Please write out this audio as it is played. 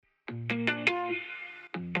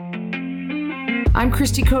I'm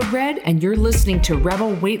Christy Code Red, and you're listening to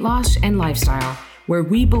Rebel Weight Loss and Lifestyle, where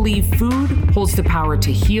we believe food holds the power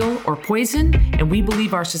to heal or poison, and we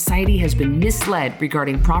believe our society has been misled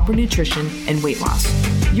regarding proper nutrition and weight loss.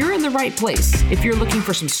 You're in the right place if you're looking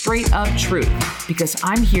for some straight up truth, because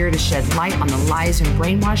I'm here to shed light on the lies and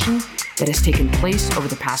brainwashing that has taken place over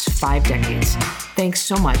the past 5 decades. Thanks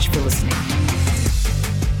so much for listening.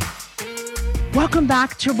 Welcome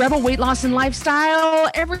back to Rebel Weight Loss and Lifestyle.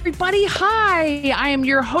 Everybody, hi. I am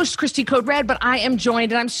your host, Christy Code Red, but I am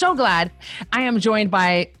joined, and I'm so glad, I am joined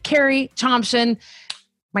by Carrie Thompson,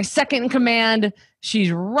 my second in command.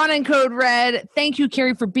 She's running Code Red. Thank you,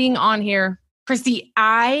 Carrie, for being on here. Christy,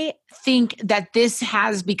 I think that this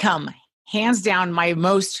has become, hands down, my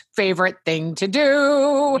most favorite thing to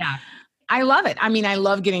do. Yeah. I love it. I mean, I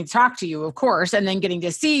love getting to talk to you, of course, and then getting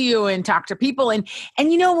to see you and talk to people. And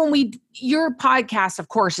you know, your podcast, of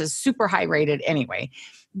course, is super high rated anyway.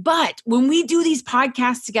 But when we do these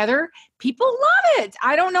podcasts together, people love it.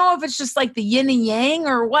 I don't know if it's just like the yin and yang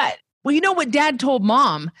or what. Well, you know what Dad told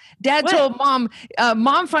Mom? Dad told Mom,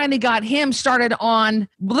 Mom finally got him started on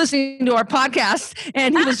listening to our podcast.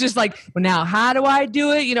 And he was just like, well, now how do I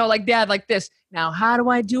do it? You know, like Dad, like this. Now, how do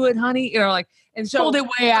I do it, honey? You know, like, and so hold it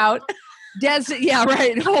way out. Dad said, yeah,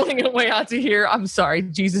 right. Holding it way out to here. I'm sorry.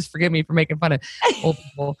 Jesus, forgive me for making fun of old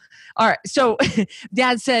people. All right. So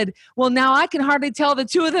Dad said, well, now I can hardly tell the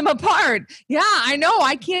two of them apart. Yeah, I know.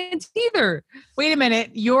 I can't either. Wait a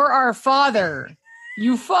minute. You're our father.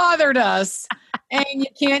 You fathered us and you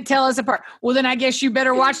can't tell us apart. Well, then I guess you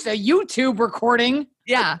better watch the YouTube recording.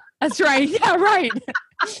 Yeah, that's right. Yeah, right.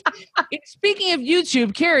 Speaking of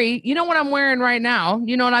YouTube, Carrie, you know what I'm wearing right now?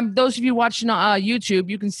 You know what those of you watching YouTube,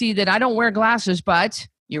 you can see that I don't wear glasses, but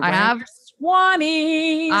I have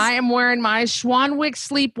Swannies. I am wearing my Swanwick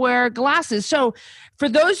sleepwear glasses. So for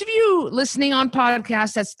those of you listening on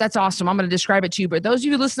podcasts, that's awesome. I'm going to describe it to you. But those of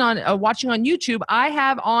you listening on watching on YouTube, I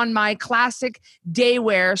have on my classic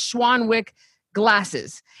daywear Swanwick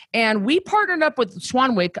glasses. And we partnered up with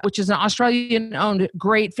Swanwick, which is an Australian-owned,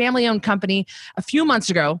 great family-owned company a few months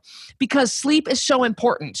ago, because sleep is so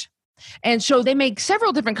important. And so they make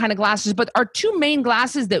several different kind of glasses, but our two main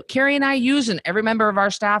glasses that Carrie and I use, and every member of our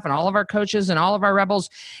staff and all of our coaches and all of our rebels,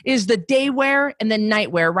 is the daywear and the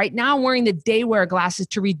nightwear. Right now I'm wearing the daywear glasses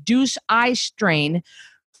to reduce eye strain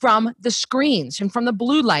from the screens and from the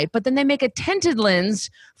blue light. But then they make a tinted lens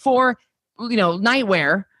for,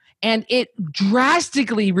 nightwear. And it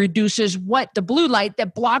drastically reduces the blue light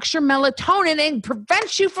that blocks your melatonin and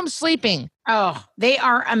prevents you from sleeping. Oh, they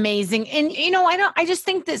are amazing. And, I just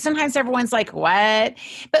think that sometimes everyone's like, what?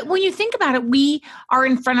 But when you think about it, we are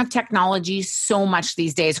in front of technology so much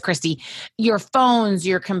these days, Christy. Your phones,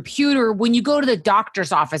 your computer, when you go to the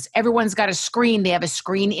doctor's office, everyone's got a screen. They have a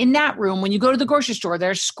screen in that room. When you go to the grocery store,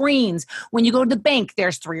 there's screens. When you go to the bank,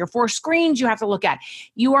 there's 3 or 4 screens you have to look at.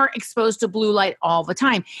 You are exposed to blue light all the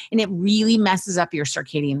time. And it really messes up your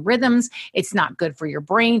circadian rhythms. It's not good for your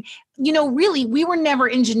brain. Really, we were never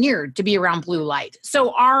engineered to be around blue light.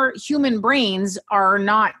 So our human brains are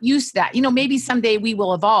not used to that. Maybe someday we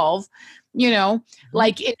will evolve,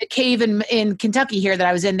 like in the cave in Kentucky here that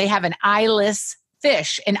I was in, they have an eyeless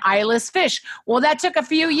fish. Well, that took a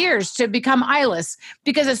few years to become eyeless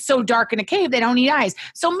because it's so dark in a cave, they don't need eyes.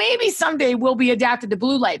 So maybe someday we'll be adapted to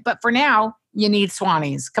blue light. But for now, you need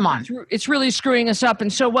Swannies. Come on. It's really screwing us up.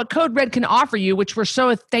 And so what Code Red can offer you, which we're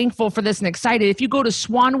so thankful for this and excited, if you go to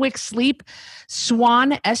Swanwick Sleep,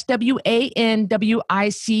 Swan, SWANWICK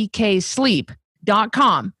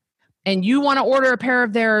sleep.com, and you want to order a pair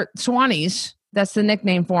of their Swannies, that's the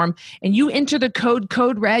nickname for them, and you enter the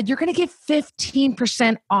Code Red, you're going to get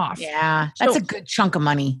 15% off. Yeah, that's a good chunk of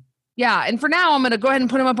money. Yeah. And for now, I'm going to go ahead and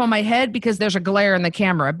put them up on my head because there's a glare in the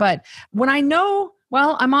camera. But when I know...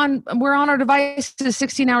 Well, we're on our devices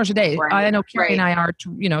 16 hours a day. Right, I know Carrie and I are,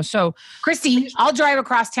 so. Christy, I'll drive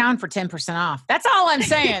across town for 10% off. That's all I'm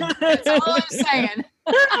saying.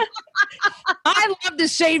 I love to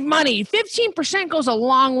save money. 15% goes a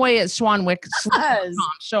long way at Swanwick.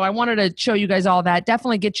 So I wanted to show you guys all that.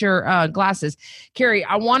 Definitely get your glasses. Carrie,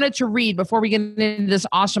 I wanted to read before we get into this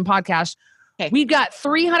awesome podcast. Okay. We've got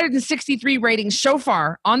 363 ratings so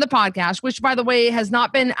far on the podcast, which, by the way, has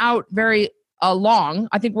not been out very long.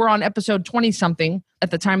 I think we're on episode 20 something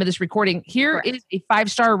at the time of this recording. Here is a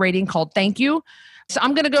 5-star rating called Thank You. So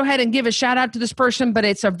I'm going to go ahead and give a shout out to this person, but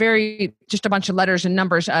it's just a bunch of letters and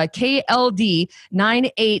numbers. KLD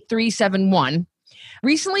 98371.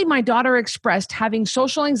 Recently, my daughter expressed having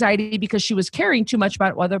social anxiety because she was caring too much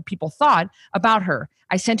about what other people thought about her.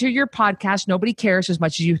 I sent her your podcast, Nobody Cares as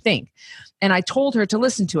Much as You Think. And I told her to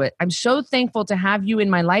listen to it. I'm so thankful to have you in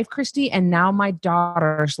my life, Christy, and now my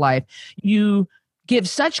daughter's life. You give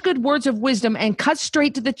such good words of wisdom and cut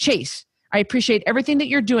straight to the chase. I appreciate everything that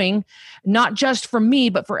you're doing, not just for me,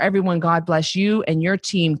 but for everyone. God bless you and your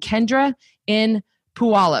team. Kendra in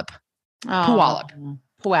Puyallup,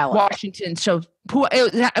 Washington. So,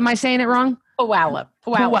 am I saying it wrong? Puyallup.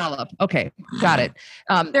 Okay, got it.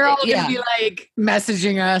 They're all going to be like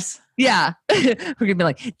messaging us. Yeah. We're going to be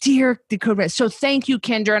like, dear Dakota. So thank you,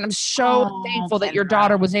 Kendra. And I'm so thankful that your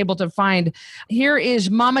daughter was able to find. Here is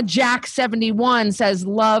Mama Jack 71 says,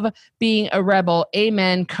 love being a rebel.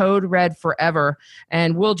 Amen. Code red forever.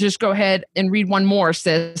 And we'll just go ahead and read one more,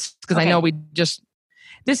 sis, because I know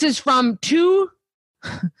this is from two,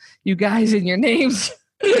 you guys and your names,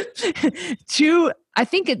 two, I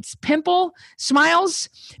think it's Pimple Smiles.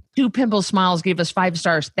 2 Pimple Smiles gave us 5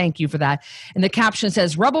 stars. Thank you for that. And the caption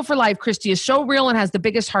says, Rebel for Life. Christy is so real and has the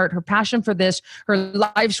biggest heart. Her passion for this, her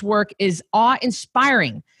life's work is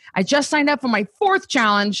awe-inspiring. I just signed up for my 4th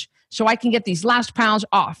challenge so I can get these last pounds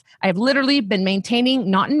off. I have literally been maintaining,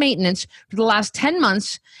 not in maintenance, for the last 10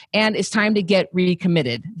 months, and it's time to get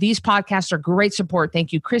recommitted. These podcasts are great support.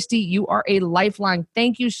 Thank you, Christy. You are a lifeline.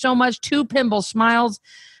 Thank you so much. 2 Pimple Smiles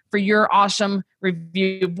for your awesome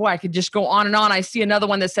review. Boy, I could just go on and on. I see another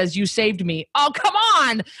one that says, you saved me. Oh, come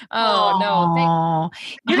on. Oh, no.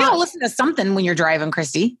 You're going to listen to something when you're driving,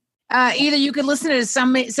 Christy. Either you could listen to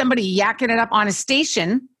somebody yakking it up on a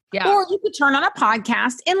station, or you could turn on a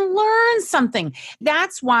podcast and learn something.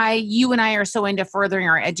 That's why you and I are so into furthering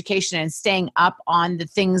our education and staying up on the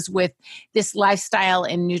things with this lifestyle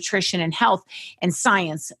and nutrition and health and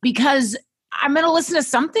science, because I'm going to listen to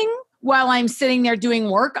something while I'm sitting there doing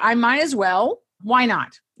work. I might as well. Why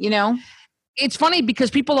not? You know? It's funny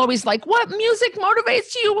because people always like, what music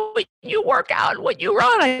motivates you when you work out, when you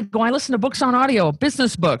run? I listen to books on audio,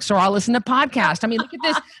 business books, or I'll listen to podcasts. I mean, look at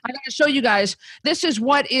this. I got to show you guys. This is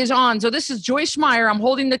what is on. So this is Joyce Meyer. I'm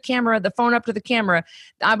holding the phone up to the camera.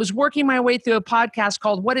 I was working my way through a podcast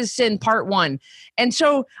called What is Sin Part 1. And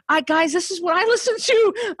so, guys, this is what I listen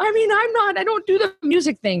to. I mean, I don't do the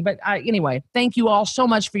music thing. But anyway, thank you all so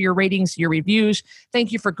much for your ratings, your reviews.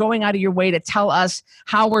 Thank you for going out of your way to tell us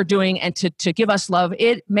how we're doing and to give us love.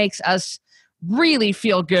 It makes us really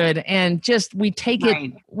feel good, and just we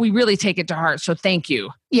really take it to heart. So thank you.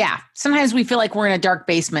 Yeah. Sometimes we feel like we're in a dark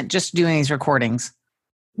basement just doing these recordings.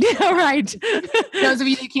 Yeah, right. Those of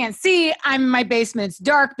you who can't see, I'm in my basement. It's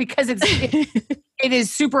dark because it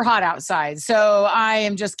is super hot outside. So I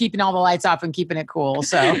am just keeping all the lights off and keeping it cool.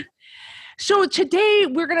 So today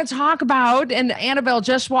we're going to talk about, and Annabelle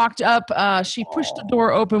just walked up. She pushed the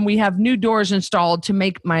door open. We have new doors installed to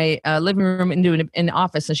make my living room into an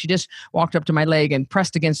office. And she just walked up to my leg and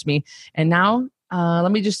pressed against me. And now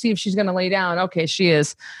let me just see if she's going to lay down. Okay, she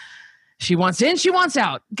is. She wants in, she wants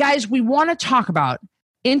out. Guys, we want to talk about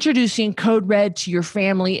introducing Code Red to your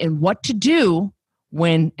family and what to do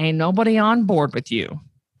when ain't nobody on board with you.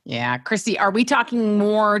 Yeah. Christy, are we talking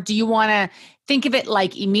more? Do you want to think of it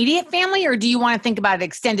like immediate family, or do you want to think about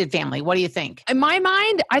extended family? What do you think? In my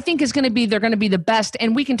mind, I think they're going to be the best,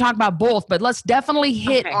 and we can talk about both, but let's definitely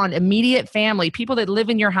hit on immediate family, people that live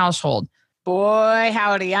in your household. Boy,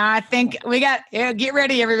 howdy. I think we got, get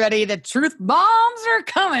ready, everybody. The truth bombs are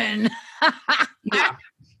coming. Yeah.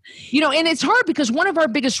 And it's hard because one of our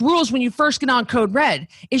biggest rules when you first get on Code Red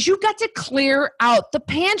is you've got to clear out the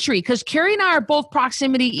pantry, because Carrie and I are both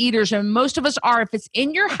proximity eaters, and most of us are. If it's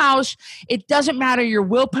in your house, it doesn't matter. Your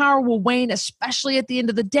willpower will wane, especially at the end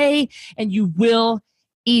of the day, and you will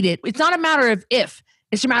eat it. It's not a matter of if.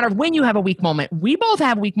 It's a matter of when you have a weak moment. We both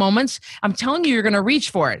have weak moments. I'm telling you, you're going to reach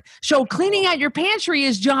for it. So cleaning out your pantry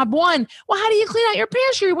is job 1. Well, how do you clean out your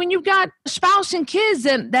pantry when you've got a spouse and kids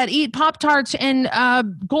that eat Pop-Tarts and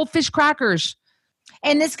goldfish crackers?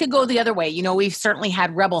 And this could go the other way. We've certainly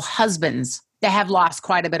had rebel husbands that have lost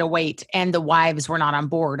quite a bit of weight and the wives were not on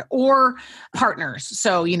board, or partners.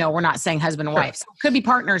 So, we're not saying husband and wife. So it could be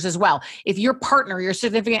partners as well. If your partner, your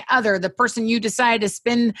significant other, the person you decide to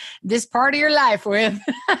spend this part of your life with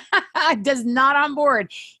does not on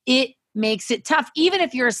board, it makes it tough. Even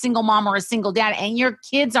if you're a single mom or a single dad and your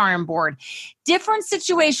kids are on board. Different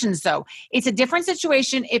situations though. It's a different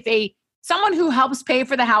situation if someone who helps pay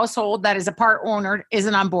for the household that is a part owner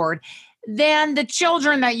isn't on board, then the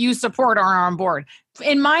children that you support are on board.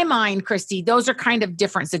 In my mind, Christy, those are kind of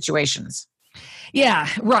different situations. Yeah,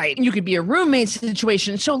 right. You could be a roommate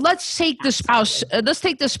situation. So let's take the spouse.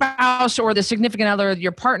 Or the significant other,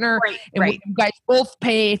 your partner. Right. You guys both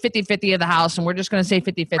pay 50-50 of the house, and we're just going to say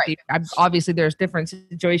 50-50. Right. Obviously, there's different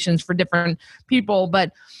situations for different people.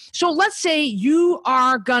 But so let's say you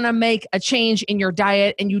are going to make a change in your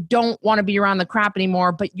diet and you don't want to be around the crap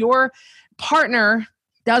anymore, but your partner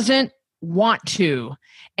doesn't want to.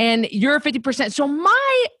 And you're 50%. So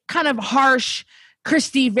my kind of harsh,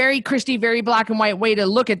 Christy, very black and white way to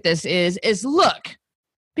look at this is look,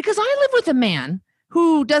 because I live with a man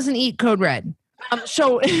who doesn't eat Code Red.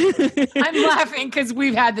 So I'm laughing because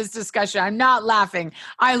we've had this discussion. I'm not laughing.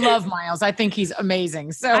 I love Miles. I think he's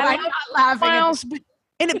amazing. So I'm not laughing. Miles,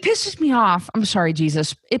 and it pisses me off. I'm sorry,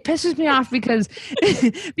 Jesus. It pisses me off because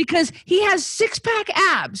he has 6-pack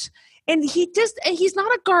abs. And he's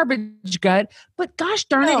not a garbage gut, but gosh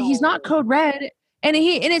darn it, he's not Code Red. And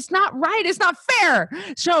it's not right. It's not fair.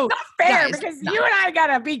 So it's not fair because you and I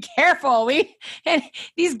gotta be careful. And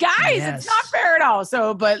these guys, It's not fair at all.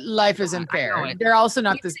 So, but life isn't fair. They're also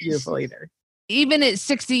not this beautiful either. Even at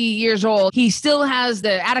 60 years old, he still has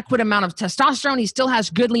the adequate amount of testosterone. He still has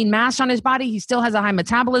good lean mass on his body. He still has a high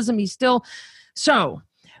metabolism. So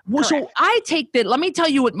I take that. Let me tell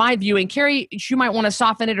you what my view, and Carrie, you might want to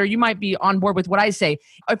soften it or you might be on board with what I say.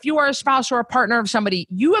 If you are a spouse or a partner of somebody,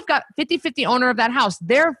 you have got 50-50 owner of that house.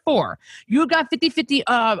 Therefore, you've got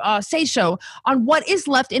 50-50 say-so on what is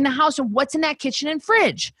left in the house and what's in that kitchen and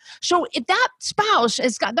fridge. So if that spouse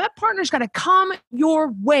that partner's got to come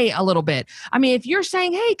your way a little bit. I mean, if you're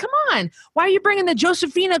saying, hey, come on, why are you bringing the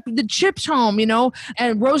Josefina, the chips home,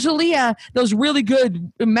 and Rosalia, those really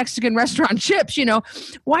good Mexican restaurant chips,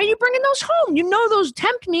 why are you bringing those home? Those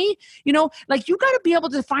tempt me, you got to be able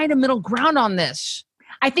to find a middle ground on this.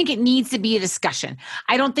 I think it needs to be a discussion.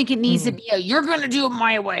 I don't think it needs to be you're going to do it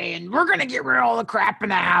my way and we're going to get rid of all the crap in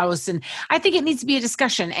the house. And I think it needs to be a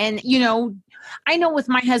discussion. And, I know with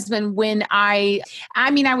my husband, when I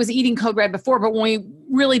was eating Code Red before, but when we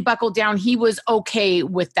really buckled down, he was okay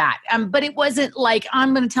with that. But it wasn't like,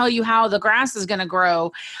 I'm going to tell you how the grass is going to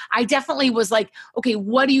grow. I definitely was like, okay,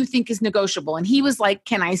 what do you think is negotiable? And he was like,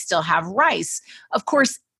 can I still have rice? Of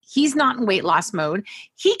course, he's not in weight loss mode.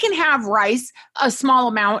 He can have rice, a small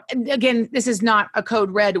amount. Again, this is not a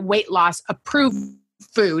Code Red weight loss approved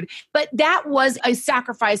food, but that was a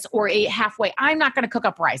sacrifice or a halfway. I'm not going to cook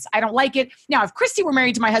up rice. I don't like it. Now, if Christy were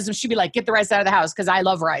married to my husband, she'd be like, get the rice out of the house because I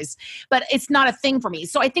love rice, but it's not a thing for me.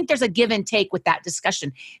 So I think there's a give and take with that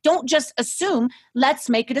discussion. Don't just assume, let's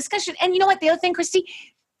make a discussion. And you know what? The other thing, Christy,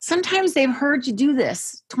 sometimes they've heard you do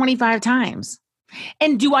this 25 times.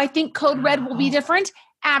 And do I think Code Red will be different?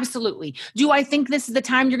 Absolutely. Do I think this is the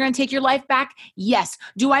time you're going to take your life back? Yes.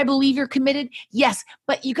 Do I believe you're committed? Yes.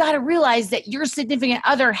 But you got to realize that your significant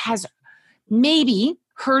other has maybe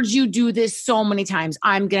heard you do this so many times.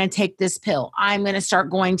 I'm going to take this pill. I'm going to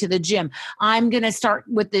start going to the gym. I'm going to start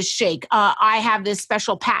with this shake. I have this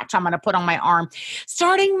special patch I'm going to put on my arm.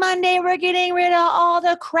 Starting Monday, we're getting rid of all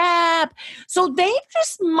the crap. So they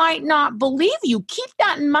just might not believe you. Keep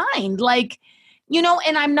that in mind.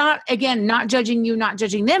 And I'm not judging you, not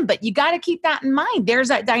judging them, but you got to keep that in mind. There's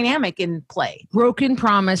that dynamic in play. Broken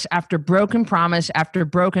promise after broken promise after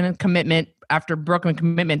broken commitment after broken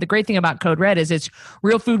commitment. The great thing about Code Red is it's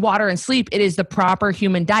real food, water, and sleep. It is the proper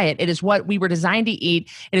human diet. It is what we were designed to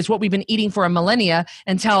eat. It is what we've been eating for a millennia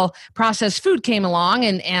until processed food came along.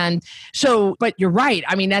 But you're right.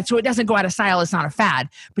 I mean, so it doesn't go out of style. It's not a fad,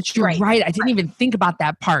 but you're right. I didn't even think about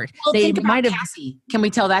that part. Well, they might have. Cassie. Can we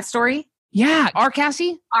tell that story? Yeah. Our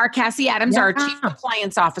Cassie Adams, our chief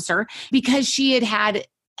compliance officer, because she had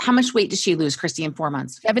how much weight did she lose, Christy, in 4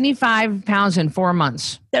 months? 75 pounds in 4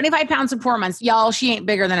 months. 75 pounds in 4 months. Y'all, she ain't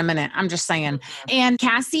bigger than a minute. I'm just saying. And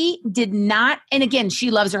Cassie did not, and again, she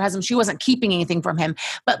loves her husband. She wasn't keeping anything from him,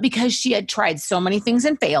 but because she had tried so many things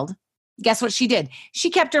and failed, guess what she did? She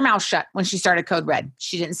kept her mouth shut when she started Code Red.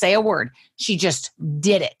 She didn't say a word. She just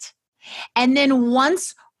did it. And then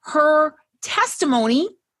once her testimony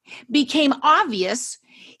became obvious,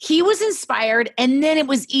 he was inspired, and then it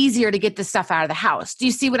was easier to get the stuff out of the house. Do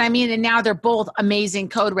you see what I mean? And now they're both amazing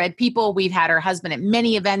Code Red people. We've had her husband at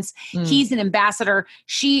many events. He's an ambassador.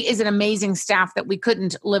 She is an amazing staff that we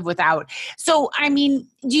couldn't live without. So, I mean,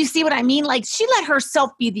 do you see what I mean? Like, she let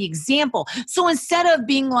herself be the example. So instead of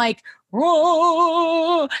being like,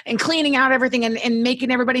 oh, and cleaning out everything and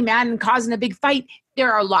making everybody mad and causing a big fight,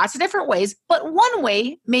 there are lots of different ways. But one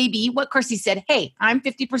way may be what Christy said. Hey, I'm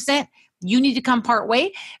 50%. You need to come part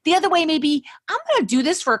way. The other way may be, I'm going to do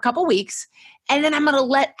this for a couple weeks, and then I'm going to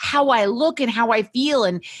let how I look and how I feel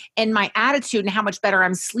and my attitude and how much better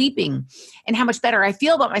I'm sleeping and how much better I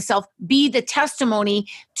feel about myself be the testimony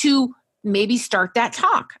to maybe start that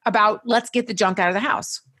talk about let's get the junk out of the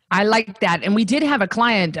house. I like that. And we did have a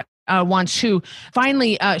client once who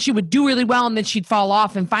finally, she would do really well and then she'd fall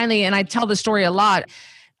off. And finally, and I tell the story a lot,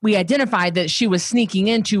 we identified that she was sneaking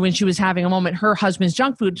into when she was having a moment her husband's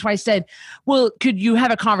junk food. So I said, well, could you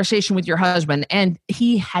have a conversation with your husband? And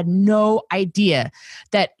he had no idea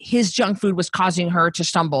that his junk food was causing her to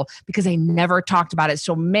stumble because they never talked about it.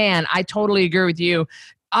 So man, I totally agree with you.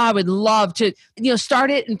 I would love to, start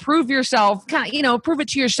it and prove yourself, prove it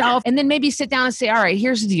to yourself, and then maybe sit down and say, all right,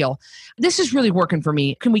 here's the deal. This is really working for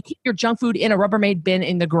me. Can we keep your junk food in a Rubbermaid bin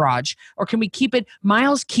in the garage? Or can we keep it?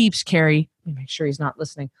 Miles keeps, Carrie, let me make sure he's not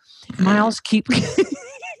listening. Miles keep.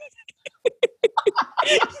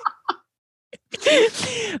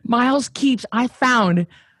 Miles keeps, I found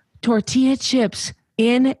tortilla chips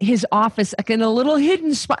in his office, like in a little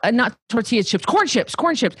hidden spot, not tortilla chips, corn chips.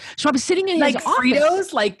 So I was sitting in his office.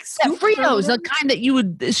 Fritos, like Fritos, the kind that you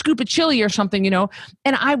would scoop a chili or something, And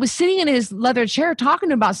I was sitting in his leather chair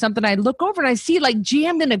talking about something. I look over and I see like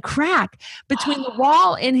jammed in a crack between the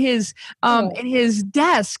wall and his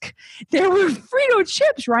desk. There were Frito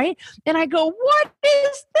chips, right? And I go, what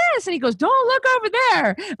is this? And he goes, don't look over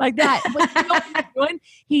there, like that. But you know what he's doing?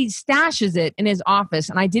 He stashes it in his office,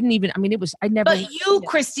 and I never. But you,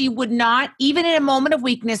 Christy, would not, even in a moment of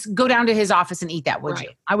weakness, go down to his office and eat that, would you?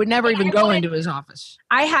 I would never even go into his office.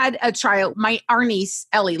 I had a child. Our niece,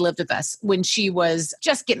 Ellie, lived with us when she was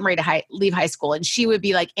just getting ready to leave high school. And she would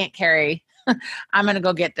be like, Aunt Carrie, I'm going to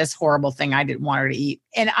go get this horrible thing I didn't want her to eat.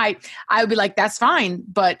 And I would be like, that's fine,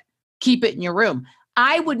 but keep it in your room.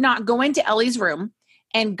 I would not go into Ellie's room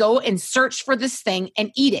and go and search for this thing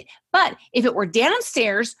and eat it. But if it were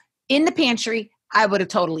downstairs in the pantry, I would have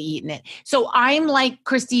totally eaten it. So I'm like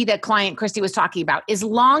Christy, the client Christy was talking about. As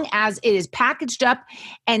long as it is packaged up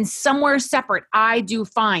and somewhere separate, I do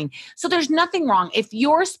fine. So there's nothing wrong. If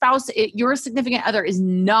your spouse, your significant other is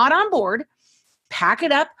not on board, pack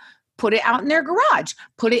it up, put it out in their garage,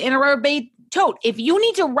 put it in a Rubbermaid tote. If you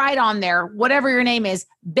need to write on there, whatever your name is,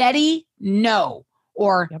 Betty, no.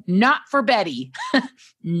 Or not for Betty,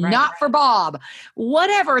 not for Bob,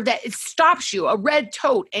 whatever that stops you, a red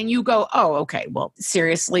tote, and you go, oh, okay, well,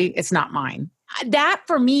 seriously, it's not mine. That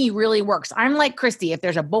for me really works. I'm like Christy. If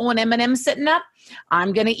there's a bowl of M&M's sitting up,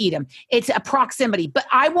 I'm going to eat them. It's a proximity, but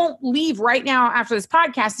I won't leave right now after this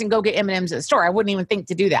podcast and go get M&M's at the store. I wouldn't even think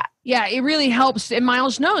to do that. Yeah, it really helps. And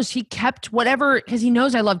Miles knows he kept whatever, because he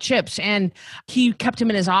knows I love chips, and he kept them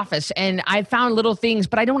in his office. And I found little things,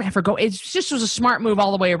 but I don't ever go. It just was a smart move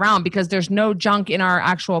all the way around because there's no junk in our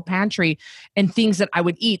actual pantry and things that I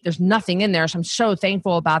would eat. There's nothing in there. So I'm so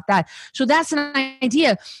thankful about that. So that's an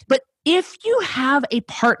idea. But if you have a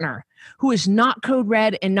partner who is not code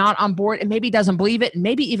red and not on board and maybe doesn't believe it and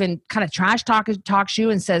maybe even kind of trash talks you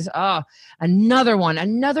and says, oh, another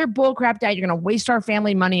bullcrap diet you're going to waste our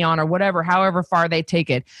family money on or whatever, however far they take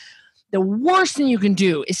it. The worst thing you can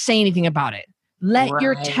do is say anything about it. Let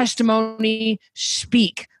your testimony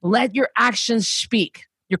speak. Let your actions speak.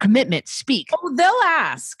 Your commitment speak. Oh, they'll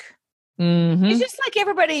ask. Mm-hmm. It's just like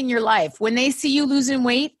everybody in your life. When they see you losing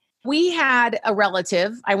weight, we had a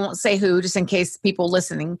relative, I won't say who, just in case people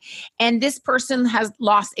listening, and this person has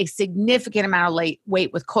lost a significant amount of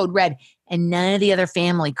weight with code red, and none of the other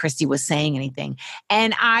family, Christy, was saying anything.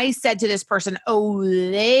 And I said to this person, oh,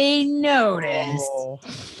 they noticed. Oh.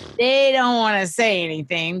 They don't want to say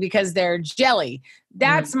anything because they're jelly.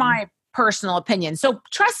 That's my personal opinion. So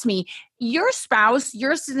trust me, your spouse,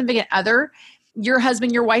 your significant other, your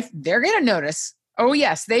husband, your wife, they're going to notice. Oh,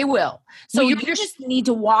 yes, they will. So you just need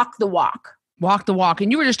to walk the walk. Walk the walk.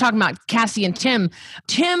 And you were just talking about Cassie and Tim.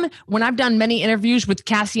 Tim, when I've done many interviews with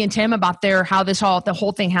Cassie and Tim about how the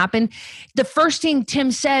whole thing happened, the first thing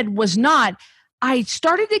Tim said was not, I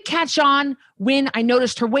started to catch on when I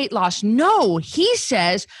noticed her weight loss. No, he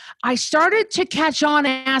says, I started to catch on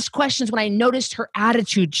and ask questions when I noticed her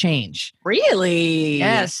attitude change. Really?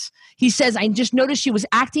 Yes. He says, I just noticed she was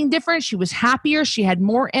acting different. She was happier. She had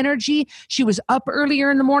more energy. She was up earlier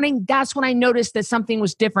in the morning. That's when I noticed that something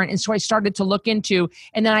was different. And so I started to look into,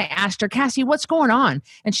 and then I asked her, Cassie, what's going on?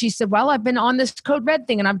 And she said, well, I've been on this code red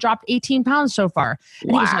thing and I've dropped 18 pounds so far. And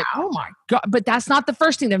he was like, oh my God. But that's not the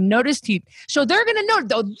first thing they've noticed. So they're going to know,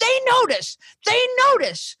 though. They notice.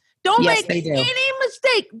 Don't make any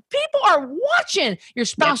mistake. People are watching. Your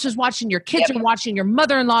spouse is watching. Your kids are watching. Your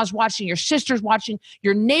mother-in-law is watching. Your sister's watching.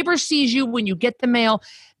 Your neighbor sees you when you get the mail.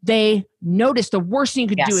 They notice. The worst thing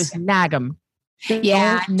you could do is nag them.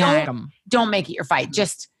 Nag them. Don't make it your fight.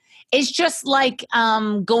 It's just like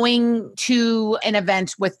going to an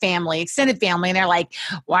event with family, extended family, and they're like,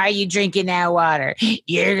 why are you drinking that water?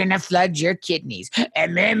 You're going to flood your kidneys.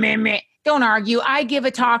 And meh. Don't argue. I give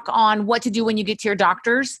a talk on what to do when you get to your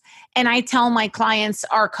doctors. And I tell my clients,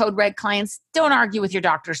 our code red clients, don't argue with your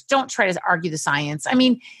doctors. Don't try to argue the science. I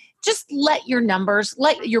mean, just let your numbers,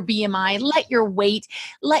 let your BMI, let your weight,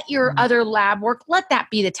 let your other lab work, let that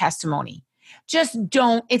be the testimony. Just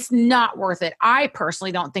don't, it's not worth it. I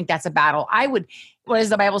personally don't think that's a battle. What does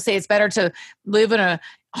the Bible say? It's better to live in a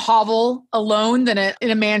hovel alone than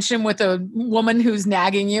in a mansion with a woman who's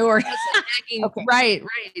nagging you or nagging. Okay. Right.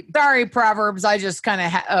 Sorry, Proverbs. I just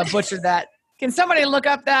kind of butchered that. Can somebody look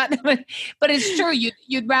up that? But it's true.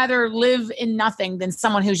 You'd rather live in nothing than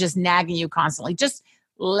someone who's just nagging you constantly.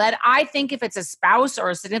 I think if it's a spouse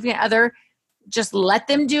or a significant other, just let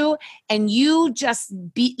them do. And you just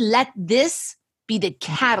let this be the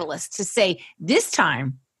catalyst to say, this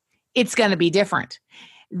time it's going to be different.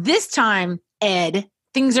 This time, Ed,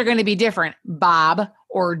 things are going to be different. Bob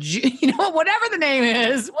or, whatever the name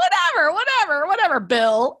is, whatever,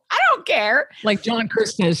 Bill, I don't care. Like John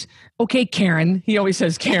Chris says, okay, Karen. He always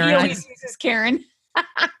says Karen. He always uses Karen.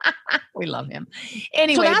 We love him.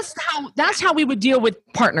 Anyway. So that's how we would deal with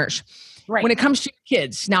partners. Right. When it comes to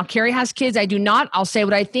kids. Now, Carrie has kids. I do not. I'll say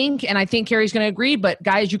what I think. And I think Carrie's going to agree. But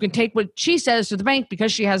guys, you can take what she says to the bank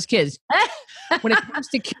because she has kids. When it comes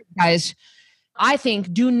to kids, guys, I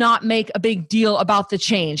think do not make a big deal about the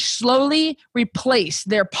change. Slowly replace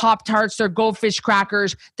their Pop-Tarts, their Goldfish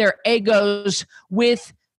crackers, their Eggos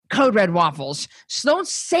with Code Red waffles. So don't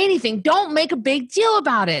say anything. Don't make a big deal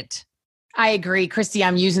about it. I agree. Christy,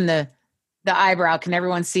 I'm using the eyebrow. Can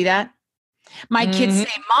everyone see that? My kids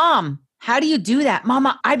say, Mom, how do you do that?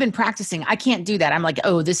 Mama, I've been practicing. I can't do that. I'm like,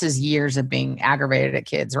 oh, this is years of being aggravated at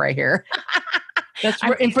kids right here.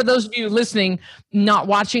 And for those of you listening, not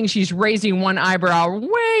watching, she's raising one eyebrow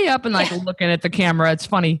way up and looking at the camera. It's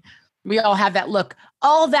funny. We all have that look.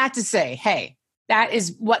 All that to say, hey, that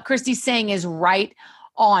is what Christy's saying is right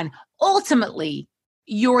on. Ultimately,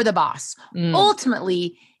 you're the boss.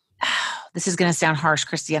 Ultimately, this is going to sound harsh,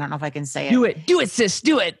 Christy. I don't know if I can say it. Do it, sis.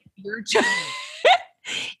 Do it.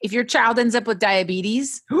 If your child ends up with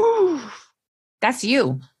diabetes, that's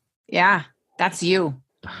you. Yeah, that's you.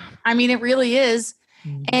 I mean, it really is.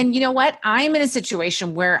 And you know what? I'm in a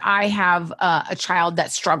situation where I have a child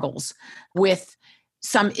that struggles with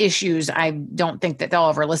some issues. I don't think that they'll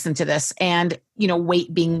ever listen to this. And,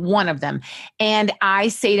 weight being one of them. And I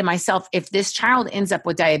say to myself, if this child ends up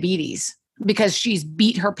with diabetes because she's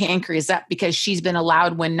beat her pancreas up because she's been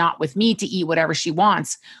allowed when not with me to eat whatever she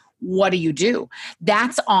wants, what do?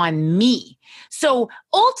 That's on me. So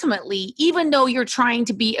ultimately, even though you're trying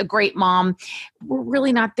to be a great mom, we're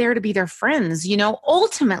really not there to be their friends.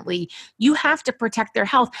 Ultimately, you have to protect their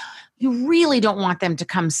health. You really don't want them to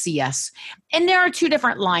come see us. And there are two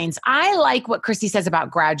different lines. I like what Christy says about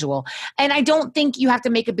gradual. And I don't think you have to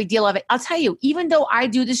make a big deal of it. I'll tell you, even though I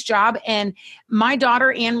do this job and my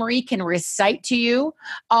daughter, Anne-Marie, can recite to you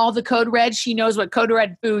all the Code Red. She knows what Code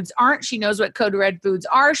Red foods aren't. She knows what Code Red foods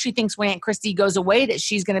are. She thinks when Aunt Christy goes away that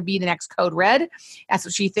she's going to be the next Code Red. That's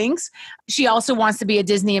what she thinks. She also wants to be a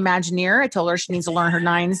Disney Imagineer. I told her she needs to learn her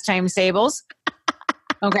 9 times tables.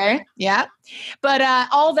 Okay. Yeah. But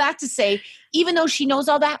all that to say, even though she knows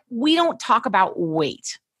all that, we don't talk about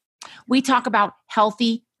weight. We talk about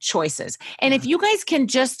healthy choices. And if you guys can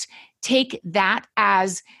just take that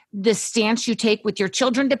as the stance you take with your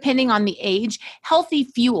children, depending on the age, healthy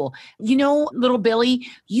fuel. Little Billy,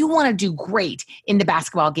 you want to do great in the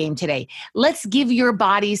basketball game today. Let's give your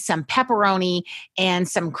body some pepperoni and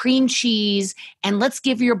some cream cheese, and let's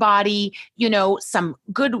give your body, some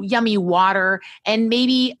good, yummy water and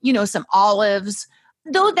maybe, some olives.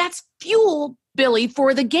 Though that's fuel, Billy,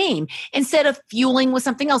 for the game instead of fueling with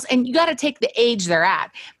something else. And you got to take the age they're at.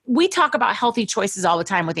 We talk about healthy choices all the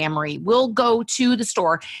time with Anne-Marie. We'll go to the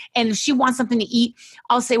store and if she wants something to eat,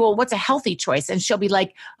 I'll say, well, what's a healthy choice? And she'll be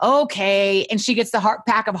like, okay. And she gets the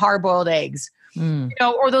pack of hard-boiled eggs,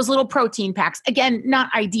 or those little protein packs. Again, not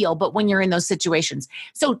ideal, but when you're in those situations.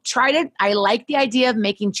 So I like the idea of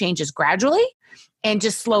making changes gradually and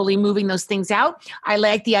just slowly moving those things out. I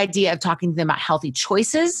like the idea of talking to them about healthy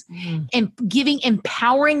choices and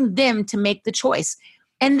empowering them to make the choice.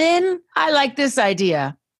 And then I like this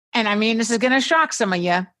idea. And I mean, this is going to shock some of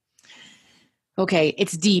you. Okay,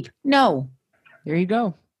 it's deep. No. There you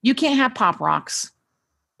go. You can't have Pop Rocks.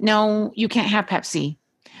 No, you can't have Pepsi.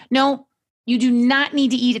 No, you do not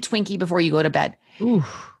need to eat a Twinkie before you go to bed. Ooh.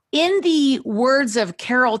 In the words of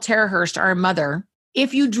Carol Terhurst, our mother,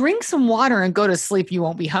 if you drink some water and go to sleep, you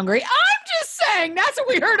won't be hungry. I'm just saying, that's what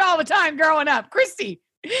we heard all the time growing up. Christy,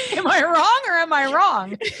 am I wrong or am I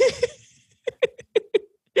wrong?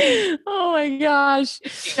 Oh my gosh.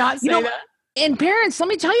 Did you not say that? And parents, let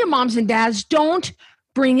me tell you, moms and dads, don't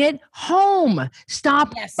bring it home.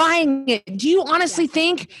 Stop buying it. Do you honestly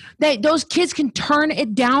think that those kids can turn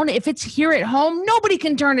it down if it's here at home? Nobody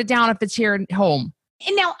can turn it down if it's here at home.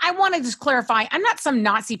 And now I want to just clarify, I'm not some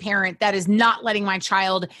Nazi parent that is not letting my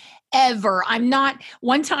child ever. I'm not.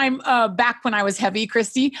 One time back when I was heavy,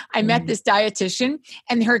 Christy, I met this dietitian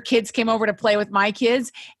and her kids came over to play with my kids.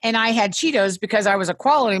 And I had Cheetos because I was a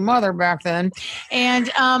quality mother back then. And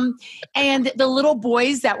the little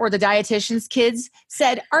boys that were the dietitian's kids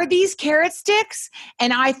said, "Are these carrot sticks?"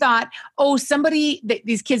 And I thought, oh,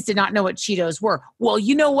 these kids did not know what Cheetos were. Well,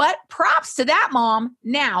 you know what? Props to that mom.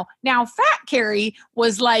 Now Fat Carrie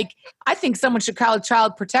was like, I think someone should call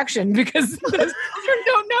child protection because those children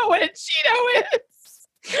don't know what a Cheeto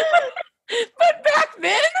is. But back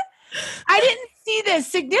then, I didn't see the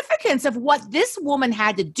significance of what this woman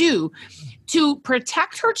had to do to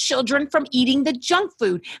protect her children from eating the junk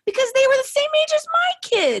food because they were the same age as my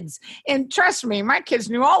kids. And trust me, my kids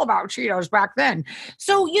knew all about Cheetos back then.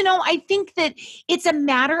 So, I think that it's a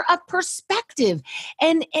matter of perspective.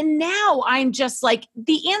 And now I'm just like,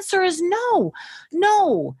 the answer is no.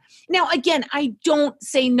 Now, again, I don't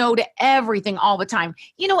say no to everything all the time.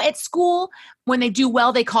 At school, when they do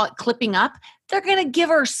well, they call it clipping up. They're going to give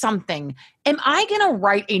her something. Am I going to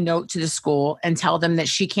write a note to the school and tell them that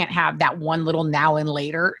she can't have that one little now and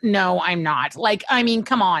later? No, I'm not.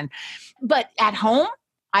 Come on. But at home,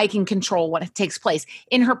 I can control what takes place.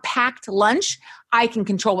 In her packed lunch, I can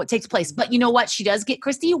control what takes place. But you know what? She does get,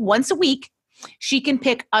 Christy, once a week, she can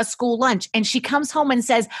pick a school lunch. And she comes home and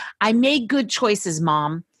says, I made good choices,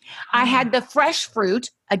 Mom. I had the fresh fruit,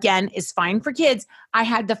 again, is fine for kids. I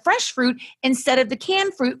had the fresh fruit instead of the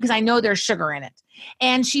canned fruit because I know there's sugar in it.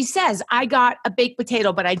 And she says, I got a baked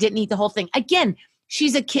potato, but I didn't eat the whole thing. Again,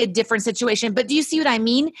 she's a kid, different situation. But do you see what I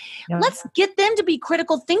mean? Yeah. Let's get them to be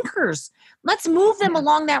critical thinkers. Let's move them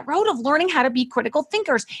along that road of learning how to be critical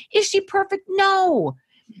thinkers. Is she perfect? No.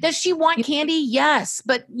 Does she want candy? Yes.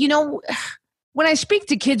 But, when I speak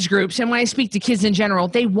to kids groups and when I speak to kids in general,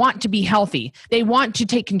 they want to be healthy. They want to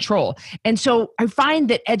take control. And so I find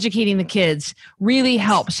that educating the kids really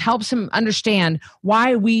helps them understand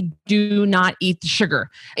why we do not eat the sugar.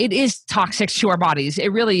 It is toxic to our bodies.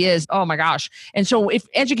 It really is. Oh my gosh. And so if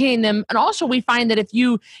educating them, and also we find that if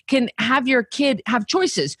you can have your kid have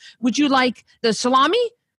choices, would you like the salami?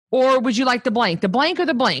 Or would you like the blank or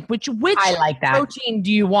the blank? Which I like that. Protein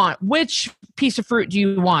do you want? Which piece of fruit do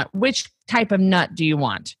you want? Which type of nut do you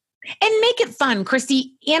want? And make it fun,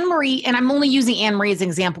 Christy. Anne-Marie, and I'm only using Anne-Marie as an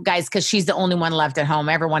example, guys, because she's the only one left at home.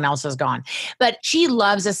 Everyone else is gone. But she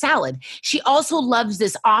loves a salad. She also loves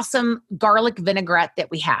this awesome garlic vinaigrette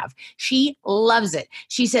that we have. She loves it.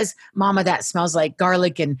 She says, Mama, that smells like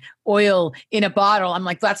garlic and oil in a bottle. I'm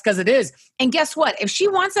like, that's because it is. And guess what? If she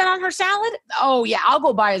wants that on her salad, oh yeah, I'll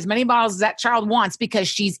go buy as many bottles as that child wants because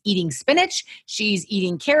she's eating spinach, she's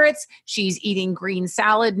eating carrots, she's eating green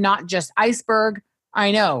salad, not just iceberg.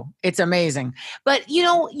 I know, it's amazing. But,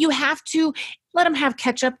 you have to let them have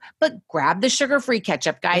ketchup, but grab the sugar-free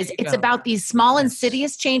ketchup, guys. It's about these small,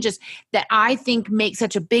 insidious changes that I think make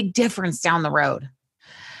such a big difference down the road.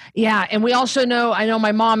 Yeah. And we also know, I know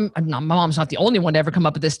my mom's not the only one to ever come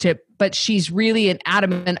up with this tip, but she's really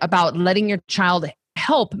adamant about letting your child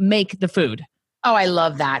help make the food. Oh, I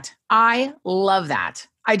love that. I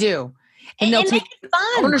do. And they'll take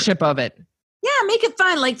ownership of it. Yeah, make it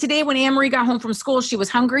fun. Like today when Anne-Marie got home from school, she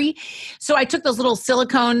was hungry. So I took those little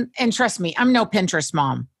silicone, and trust me, I'm no Pinterest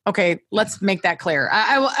mom. Okay, let's make that clear.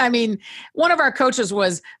 I mean, one of our coaches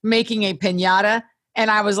was making a piñata. And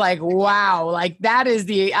I was like, wow, like that is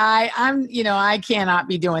I cannot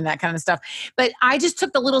be doing that kind of stuff. But I just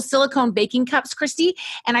took the little silicone baking cups, Christy,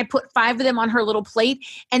 and I put 5 of them on her little plate.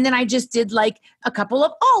 And then I just did like a couple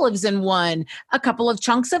of olives in one, a couple of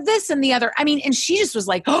chunks of this and the other. I mean, and she just was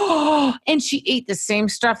like, oh, and she ate the same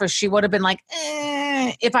stuff as she would have been like,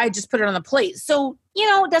 if I just put it on the plate. So,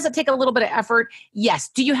 does it take a little bit of effort? Yes.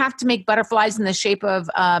 Do you have to make butterflies in the shape of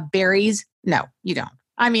berries? No, you don't.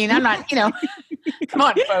 I mean, I'm not, come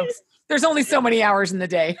on, folks. There's only so many hours in the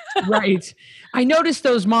day. Right. I noticed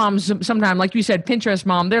those moms sometimes, like you said, Pinterest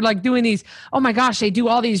mom, they're like doing these, oh my gosh, they do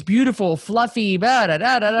all these beautiful, fluffy, for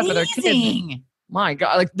their kids. My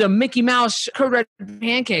God, like the Mickey Mouse Code Red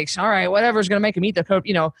pancakes. All right, whatever's going to make them eat the code,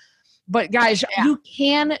 But guys, you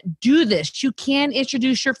can do this. You can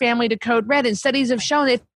introduce your family to Code Red. And studies have shown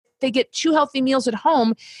that if they get 2 healthy meals at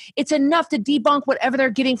home, it's enough to debunk whatever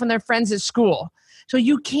they're getting from their friends at school. So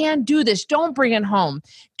you can do this. Don't bring it home.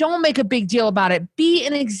 Don't make a big deal about it. Be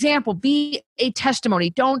an example. Be a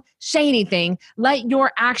testimony. Don't say anything. Let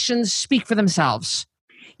your actions speak for themselves.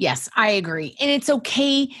 Yes, I agree. And it's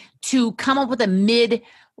okay to come up with a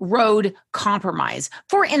road compromise.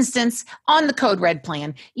 For instance, on the Code Red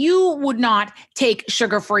plan, you would not take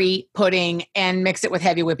sugar-free pudding and mix it with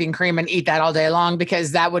heavy whipping cream and eat that all day long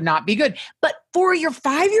because that would not be good. But for your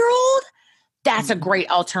 5-year-old, that's a great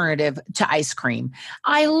alternative to ice cream.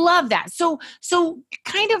 I love that. So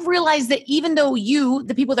kind of realize that even though you,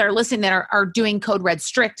 the people that are listening that are doing Code Red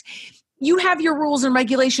strict, you have your rules and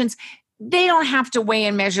regulations. They don't have to weigh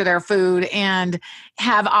and measure their food and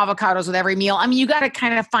have avocados with every meal. I mean, you got to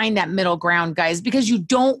kind of find that middle ground, guys, because you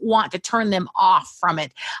don't want to turn them off from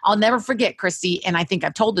it. I'll never forget, Christy, and I think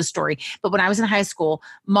I've told this story, but when I was in high school,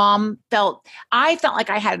 I felt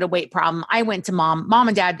like I had a weight problem. I went to mom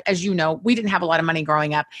and dad, as you know, we didn't have a lot of money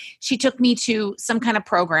growing up. She took me to some kind of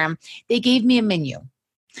program. They gave me a menu.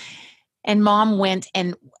 And mom went,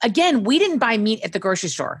 and again, we didn't buy meat at the grocery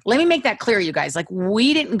store. Let me make that clear, you guys. Like,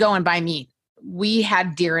 we didn't go and buy meat. We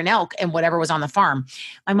had deer and elk and whatever was on the farm.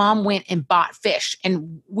 My mom went and bought fish.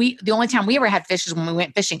 And the only time we ever had fish is when we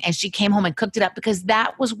went fishing. And she came home and cooked it up because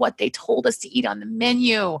that was what they told us to eat on the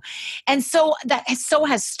menu. And so that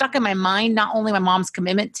has stuck in my mind, not only my mom's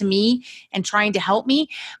commitment to me and trying to help me,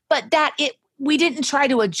 but that we didn't try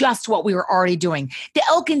to adjust what we were already doing. The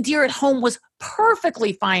elk and deer at home was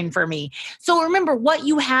perfectly fine for me. So remember what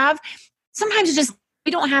you have. Sometimes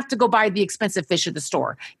we don't have to go buy the expensive fish at the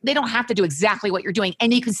store. They don't have to do exactly what you're doing,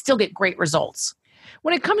 and you can still get great results.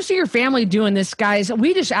 When it comes to your family doing this, guys,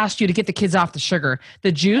 we just asked you to get the kids off the sugar,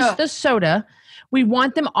 the juice, the soda. We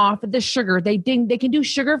want them off of the sugar. They can do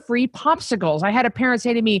sugar-free popsicles. I had a parent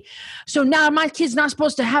say to me, so now my kid's not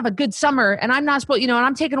supposed to have a good summer and I'm not supposed, and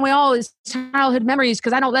I'm taking away all his childhood memories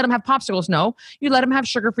because I don't let him have popsicles. No, you let him have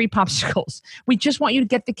sugar-free popsicles. We just want you to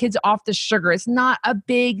get the kids off the sugar. It's not a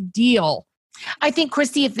big deal. I think,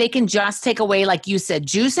 Christy, if they can just take away, like you said,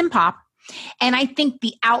 juice and pop, and I think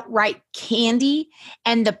the outright candy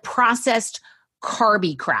and the processed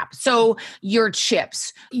carby crap. So your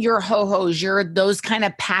chips, your ho-hos, those kind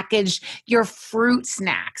of packaged, your fruit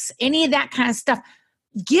snacks, any of that kind of stuff,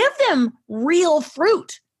 give them real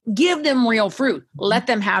fruit. Give them real fruit. Let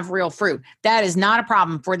them have real fruit. That is not a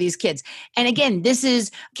problem for these kids. And again,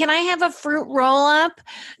 can I have a fruit roll up?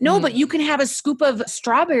 No, but you can have a scoop of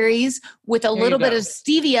strawberries with a little bit of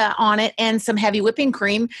stevia on it and some heavy whipping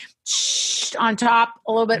cream on top,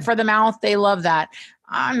 a little bit for the mouth. They love that.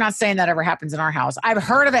 I'm not saying that ever happens in our house. I've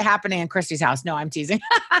heard of it happening in Christy's house. No, I'm teasing.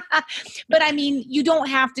 But I mean, you don't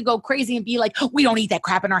have to go crazy and be like, we don't eat that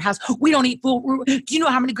crap in our house. We don't eat fruit. Do you know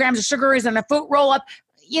how many grams of sugar is in a fruit roll up?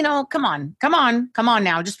 Come on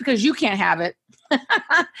now. Just because you can't have it.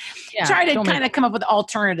 Try to kind of come up with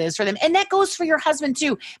alternatives for them. And that goes for your husband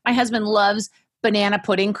too. My husband loves banana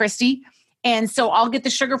pudding, Christy. And so I'll get the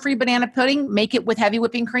sugar-free banana pudding, make it with heavy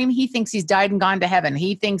whipping cream. He thinks he's died and gone to heaven.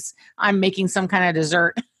 He thinks I'm making some kind of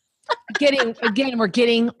dessert. We're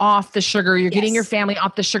getting off the sugar. You're getting your family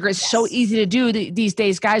off the sugar. It's so easy to do these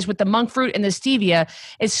days, guys, with the monk fruit and the stevia.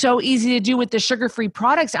 It's so easy to do with the sugar-free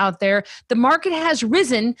products out there. The market has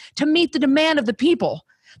risen to meet the demand of the people.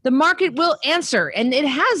 The market will answer, and it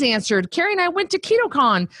has answered. Carrie and I went to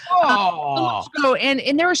KetoCon ago,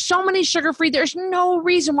 and there are so many sugar-free. There's no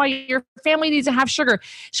reason why your family needs to have sugar.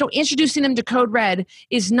 So introducing them to Code Red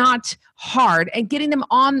is not hard, and getting them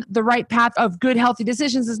on the right path of good, healthy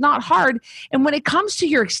decisions is not hard. And when it comes to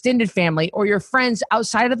your extended family or your friends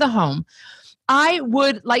outside of the home, I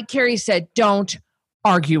would, like Carrie said, don't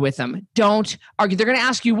argue with them. Don't argue. They're going to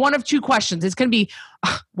ask you one of two questions. It's going to be,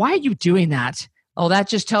 why are you doing that? Oh, that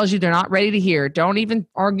just tells you they're not ready to hear. Don't even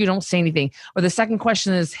argue. Don't say anything. Or the second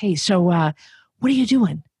question is, hey, so what are you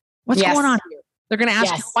doing? What's going on here? They're going to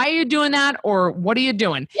ask you, why are you doing that? Or what are you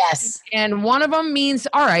doing? Yes. And one of them means,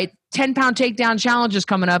 all right, 10-pound takedown challenge is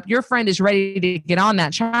coming up. Your friend is ready to get on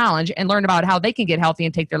that challenge and learn about how they can get healthy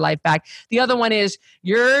and take their life back. The other one is,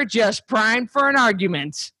 you're just primed for an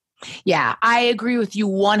argument. Yeah, I agree with you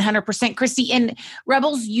 100%, Christy. And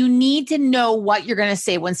Rebels, you need to know what you're going to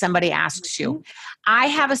say when somebody asks you. I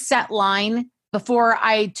have a set line before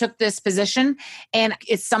I took this position, and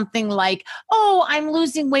it's something like, oh, I'm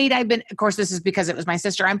losing weight. Of course, this is because it was my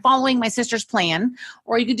sister. I'm following my sister's plan.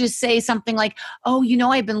 Or you could just say something like, oh,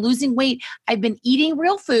 I've been losing weight. I've been eating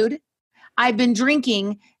real food. I've been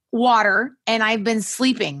drinking water, and I've been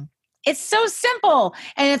sleeping. It's so simple.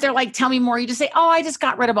 And if they're like, tell me more, you just say, oh, I just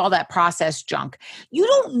got rid of all that processed junk. You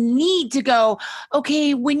don't need to go,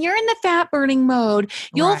 okay, when you're in the fat burning mode,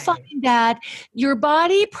 you'll find that your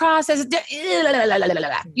body processes.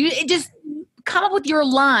 You just come up with your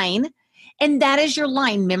line, and that is your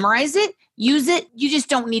line. Memorize it, use it. You just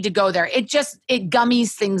don't need to go there. It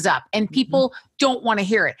gummies things up, and people don't want to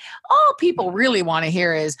hear it. All people really want to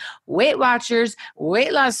hear is Weight Watchers,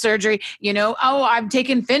 weight loss surgery. Oh, I'm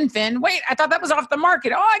taking Fin. Wait, I thought that was off the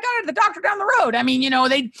market. Oh, I got it at the doctor down the road. I mean,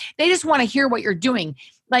 they just want to hear what you're doing.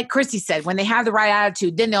 Like Christy said, when they have the right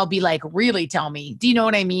attitude, then they'll be like, really tell me. Do you know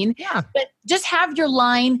what I mean? Yeah. But just have your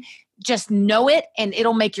line, just know it, and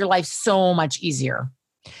it'll make your life so much easier.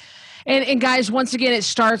 And guys, once again, it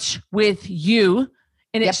starts with you.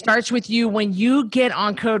 And it starts with you when you get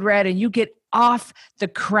on Code Red and you get off the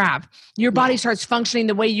crap. Your body starts functioning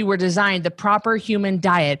the way you were designed, the proper human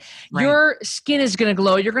diet. Right. Your skin is going to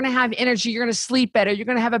glow. You're going to have energy. You're going to sleep better. You're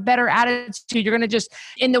going to have a better attitude. You're going to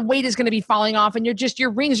and the weight is going to be falling off, and your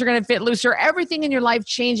rings are going to fit looser. Everything in your life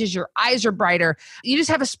changes. Your eyes are brighter. You just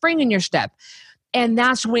have a spring in your step. And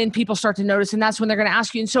that's when people start to notice, and that's when they're going to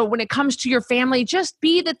ask you. And so when it comes to your family, just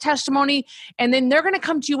be the testimony, and then they're going to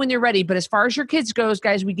come to you when you're ready. But as far as your kids goes,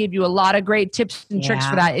 guys, we give you a lot of great tips and tricks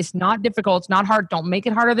for that. It's not difficult. It's not hard. Don't make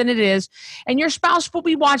it harder than it is. And your spouse will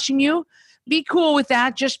be watching you. Be cool with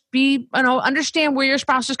that. Just understand where your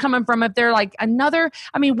spouse is coming from. If they're like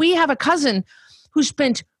we have a cousin who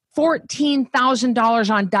spent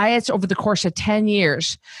 $14,000 on diets over the course of 10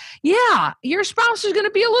 years. Yeah, your spouse is going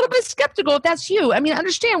to be a little bit skeptical if that's you. I mean,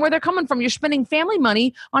 understand where they're coming from. You're spending family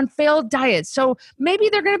money on failed diets. So maybe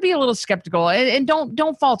they're going to be a little skeptical, and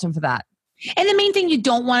don't fault them for that. And the main thing you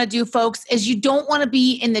don't want to do, folks, is you don't want to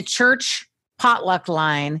be in the church potluck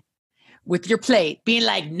line with your plate being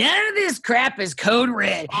like, none of this crap is Code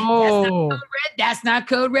Red. Oh. That's not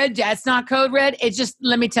Code Red. That's not Code Red. It's just,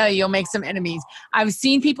 let me tell you, you'll make some enemies. I've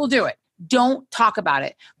seen people do it. Don't talk about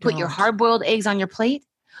it. Put your hard-boiled eggs on your plate.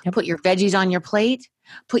 Yep. Put your veggies on your plate.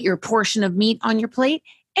 Put your portion of meat on your plate,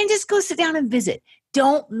 and just go sit down and visit.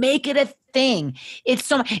 Don't make it a thing. It's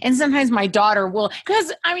so, and sometimes my daughter will,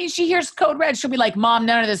 because she hears Code Red. She'll be like, Mom,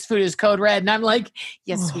 none of this food is Code Red. And I'm like,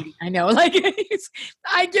 yes, sweetie, I know. Like,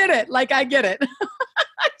 I get it.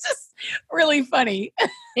 It's just really funny.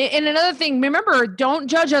 And another thing, remember, don't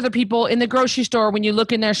judge other people in the grocery store when you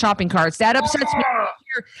look in their shopping carts. That upsets me.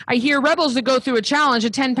 I hear rebels that go through a challenge, a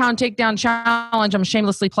 10-pound takedown challenge. I'm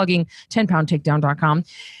shamelessly plugging 10poundtakedown.com.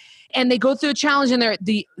 And they go through a challenge, and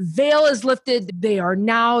the veil is lifted. They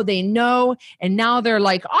know. And now they're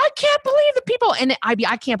like, I can't believe the people. And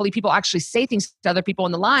I can't believe people actually say things to other people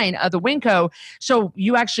in the line of the Winco. So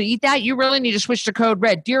you actually eat that. You really need to switch to Code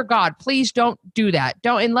Red. Dear God, please don't do that.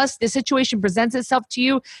 Don't, unless the situation presents itself to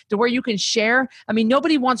you to where you can share.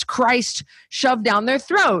 Nobody wants Christ shoved down their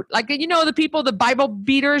throat. Like, the people, the Bible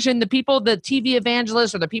beaters, and the people, the TV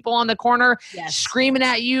evangelists, or the people on the corner screaming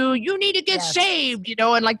at you, you need to get saved,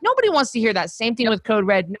 and like, nobody wants to hear that. Same thing with Code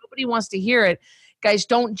Red. Nobody wants to hear it. Guys,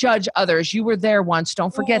 don't judge others. You were there once.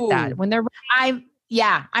 Don't forget that. When they're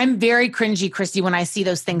I'm very cringy, Christy, when I see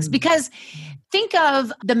those things, because think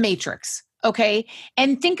of the Matrix, okay?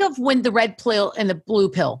 And think of when the red pill and the blue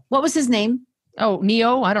pill. What was his name? Oh,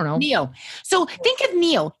 Neo? I don't know. Neo. So think of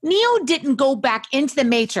Neo. Neo didn't go back into the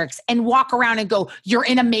Matrix and walk around and go, you're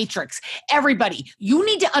in a Matrix. Everybody, you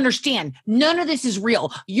need to understand, none of this is real.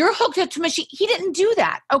 You're hooked up to a machine. He didn't do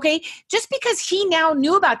that, okay? Just because he now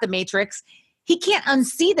knew about the Matrix, he can't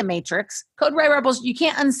unsee the Matrix. Code Red Rebels, you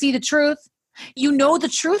can't unsee the truth. You know the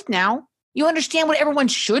truth now. You understand what everyone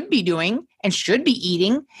should be doing and should be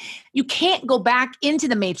eating. You can't go back into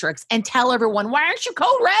the Matrix and tell everyone, why aren't you Code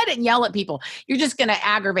Red, and yell at people. You're just going to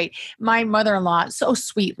aggravate. My mother-in-law so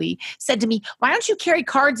sweetly said to me, why don't you carry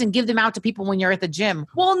cards and give them out to people when you're at the gym?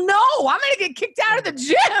 Well, no, I'm going to get kicked out of the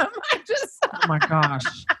gym. Oh my gosh.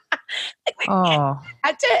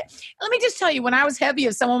 That's it. Let me just tell you, when I was heavy,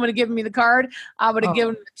 if someone would have given me the card, I would have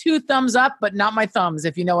given 2 thumbs up, but not my thumbs,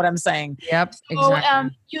 if you know what I'm saying. Yep, so,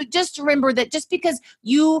 exactly. You just remember that just because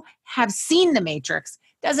you have seen the Matrix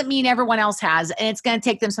doesn't mean everyone else has, and it's going to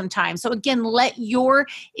take them some time. So again, let your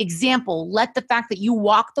example, let the fact that you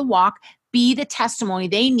walk the walk be the testimony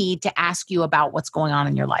they need to ask you about what's going on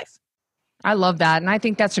in your life. I love that. And I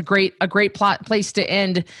think that's a great place to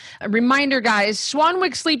end. A reminder, guys,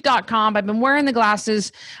 swanwicksleep.com. I've been wearing the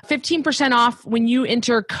glasses. 15% off when you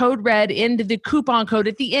enter Code Red into the coupon code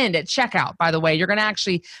at the end at checkout, by the way. You're going to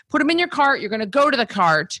actually put them in your cart. You're going to go to the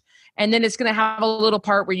cart. And then it's going to have a little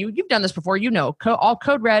part where you've done this before, all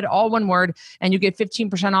Code Red, all one word, and you get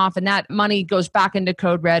 15% off. And that money goes back into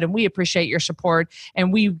Code Red. And we appreciate your support.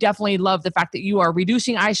 And we definitely love the fact that you are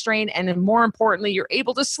reducing eye strain. And then more importantly, you're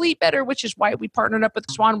able to sleep better, which is why we partnered up with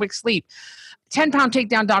Swanwick Sleep.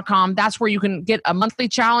 10poundtakedown.com. That's where you can get a monthly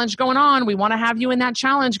challenge going on. We want to have you in that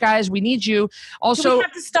challenge, guys. We need you. Also, do we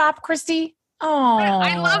have to stop, Christy? Oh,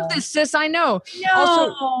 I love this, sis. I know. No.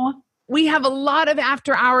 Also, we have a lot of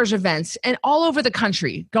after hours events and all over the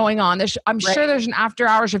country going on. I'm sure there's an after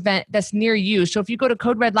hours event that's near you. So if you go to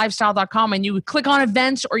coderedlifestyle.com and you click on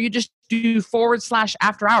events, or you just do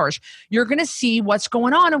 /after hours, you're going to see what's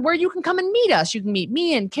going on and where you can come and meet us. You can meet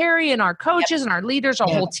me and Carrie and our coaches and our leaders, our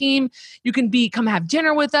whole team. You can come have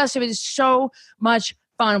dinner with us. It is so much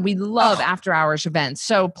fun. We love after hours events.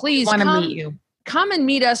 So please come and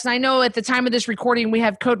meet us. And I know at the time of this recording, we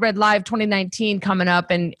have Code Red Live 2019 coming up,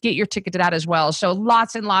 and get your ticket to that as well. So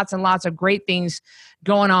lots and lots and lots of great things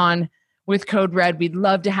going on with Code Red. We'd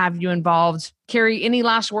love to have you involved. Carrie, any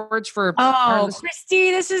last words for...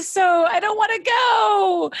 Christy, this is I don't want to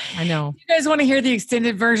go. I know. You guys want to hear the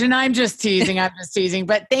extended version? I'm just teasing.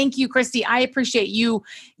 But thank you, Christy. I appreciate you,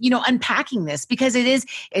 unpacking this, because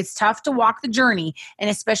it's tough to walk the journey. And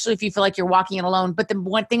especially if you feel like you're walking it alone. But the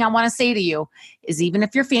one thing I want to say to you is, even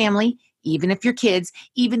if your family, even if your kids,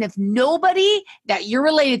 even if nobody that you're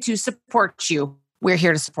related to supports you, we're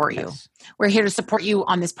here to support you. We're here to support you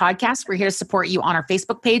on this podcast. We're here to support you on our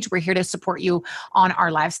Facebook page. We're here to support you on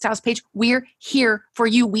our Lifestyles page. We're here for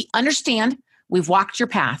you. We understand. We've walked your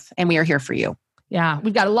path, and we are here for you. Yeah,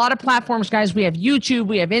 we've got a lot of platforms, guys. We have YouTube,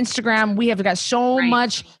 we have Instagram, we have got so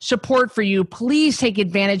much support for you. Please take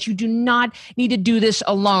advantage. You do not need to do this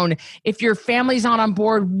alone. If your family's not on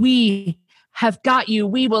board, we have got you.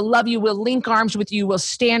 We will love you. We'll link arms with you. We'll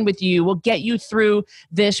stand with you. We'll get you through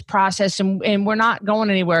this process, and we're not going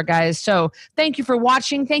anywhere, guys. So thank you for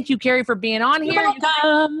watching. Thank you, Carrie, for being on here. You're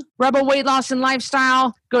welcome. Rebel Weight Loss and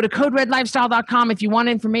Lifestyle. Go to coderedlifestyle.com if you want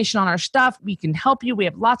information on our stuff. We can help you. We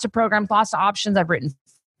have lots of programs, lots of options. I've written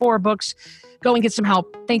 4 books. Go and get some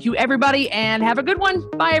help. Thank you, everybody, and have a good one.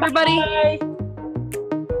 Bye, everybody. Bye.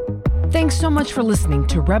 Thanks so much for listening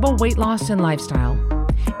to Rebel Weight Loss and Lifestyle.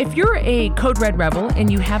 If you're a Code Red Rebel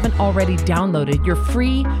and you haven't already downloaded your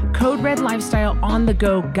free Code Red Lifestyle on the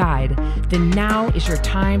Go guide, then now is your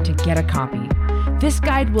time to get a copy. This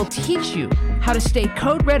guide will teach you how to stay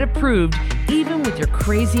Code Red approved even with your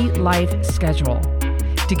crazy life schedule.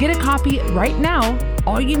 To get a copy right now,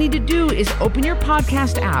 all you need to do is open your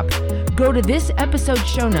podcast app, go to this episode's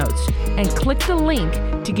show notes, and click the link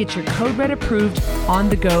to get your Code Red approved on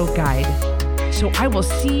the Go guide. So I will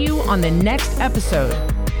see you on the next episode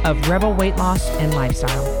of Rebel Weight Loss and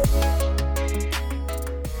Lifestyle.